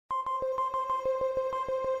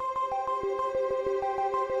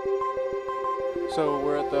So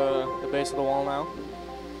we're at the base of the wall now.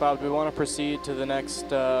 Bob, do we want to proceed to the next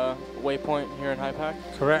waypoint here in High Pack?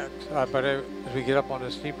 Correct, but as we get up on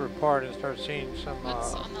the steeper part and start seeing some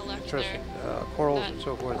interesting corals and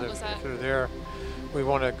so forth, if they're there, we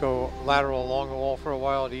want to go lateral along the wall for a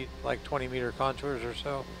while to eat like 20-meter contours or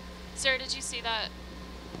so. Sarah, did you see that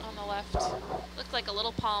on the left? Looked like a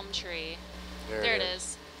little palm tree. There it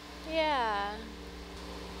is. Yeah.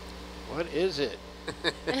 What is it?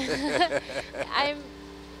 I'm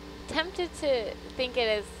tempted to think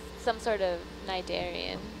it is some sort of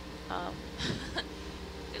cnidarian.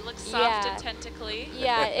 It looks soft and tentacly.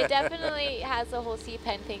 Yeah, it definitely has a whole sea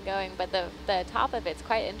pen thing going, but the top of it's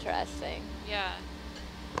quite interesting. Yeah.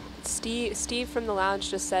 Steve from the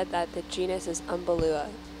lounge just said that the genus is Umbellua.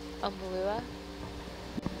 Umbellua?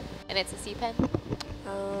 And it's a sea pen?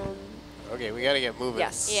 Okay, we got to get moving.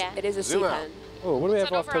 Yes, yeah. It is a sea pen. Oh, what do we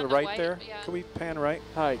have off to the right white? there? Yeah. Can we pan right?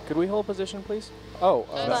 Hi, could we hold position, please? Oh,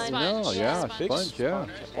 Sponge. no, yeah, Sponge. sponge, yeah.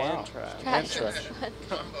 Wow. And trash. And trash.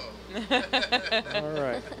 All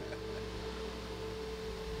right.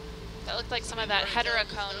 That looked like some of that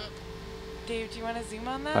heterocone. Dave, do you want to zoom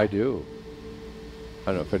on that? I do. I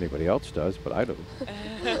don't know if anybody else does, but I do.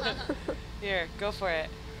 Here, go for it.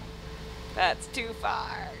 That's too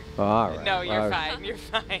far. All right. No, you're fine. You're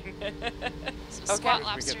fine. Some squat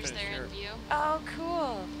lobsters there in view. Oh,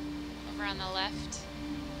 cool. Over on the left.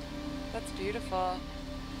 That's beautiful.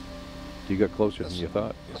 You got closer than you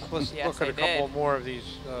thought. Let's Yes, look at I a couple did. more of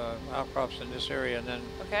these outcrops in this area and then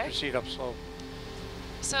Okay. proceed up slope.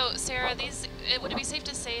 So, Sarah, would it be safe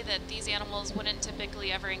to say that these animals wouldn't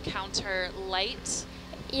typically ever encounter light?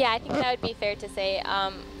 Yeah, I think that would be fair to say.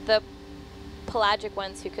 The pelagic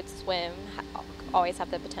ones who could swim always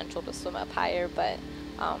have the potential to swim up higher, but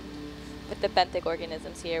with the benthic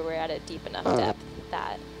organisms here, we're at a deep enough depth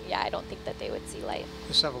that, yeah, I don't think that they would see light.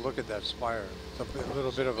 Let's have a look at that spire. It's a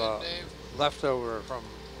little bit of a leftover from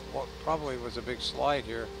what probably was a big slide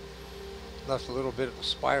here. Left a little bit of a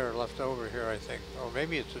spire left over here, I think. Or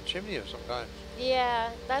maybe it's a chimney of some kind. Yeah,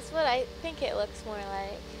 that's what I think it looks more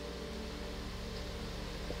like.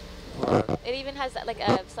 It even has like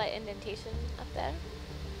a slight indentation up there.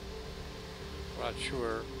 Not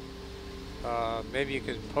sure. Maybe you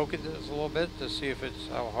could poke it a little bit to see if it's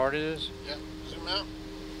how hard it is. Yeah, zoom out.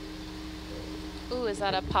 Ooh, is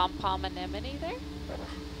that a pom-pom anemone there?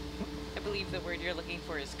 I believe the word you're looking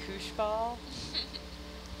for is koosh ball.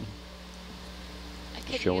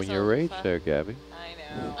 Showing your age there, Gabby. I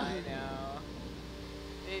know.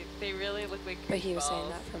 They really look like koosh But he was saying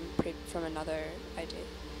balls. that from another idea.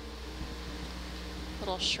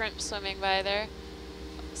 Little shrimp swimming by there.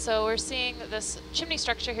 So we're seeing this chimney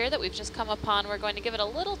structure here that we've just come upon. We're going to give it a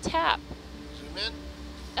little tap, Zoom in.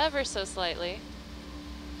 ever so slightly,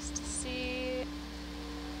 just to see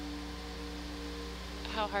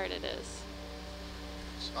how hard it is.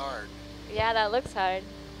 It's hard. Yeah, that looks hard.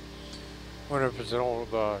 Wonder if it's an old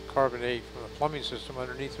carbonate from the plumbing system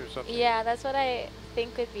underneath or something. Yeah, that's what I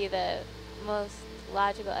think would be the most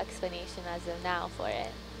logical explanation as of now for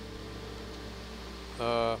it.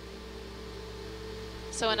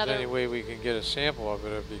 So If another there's any way we can get a sample of it,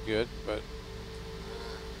 it'd be good, but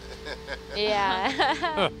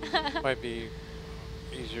Yeah. might be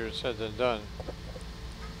easier said than done.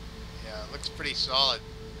 Yeah, it looks pretty solid.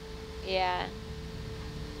 Yeah.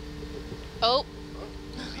 oh,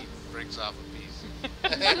 He breaks off a piece.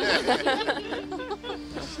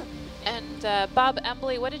 and Bob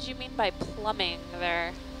Embley, what did you mean by plumbing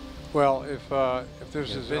there? Well, if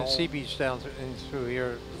there's a sea beach down through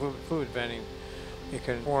here, fluid venting, it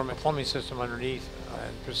can form a plumbing system underneath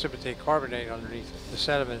and precipitate carbonate underneath the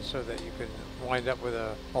sediment so that you can wind up with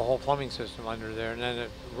a whole plumbing system under there. And then if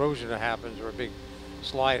erosion happens or a big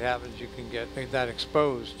slide happens, you can get that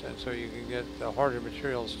exposed, and so you can get the harder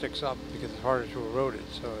material sticks up because it's harder to erode it.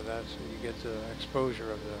 So that's you get the exposure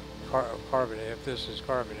of the carbonate. If this is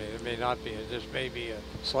carbonate, it may not be. This may be a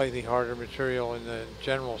slightly harder material in the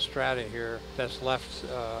general strata here that's left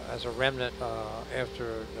as a remnant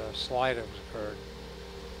after the slide has occurred.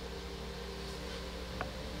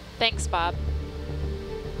 Thanks, Bob.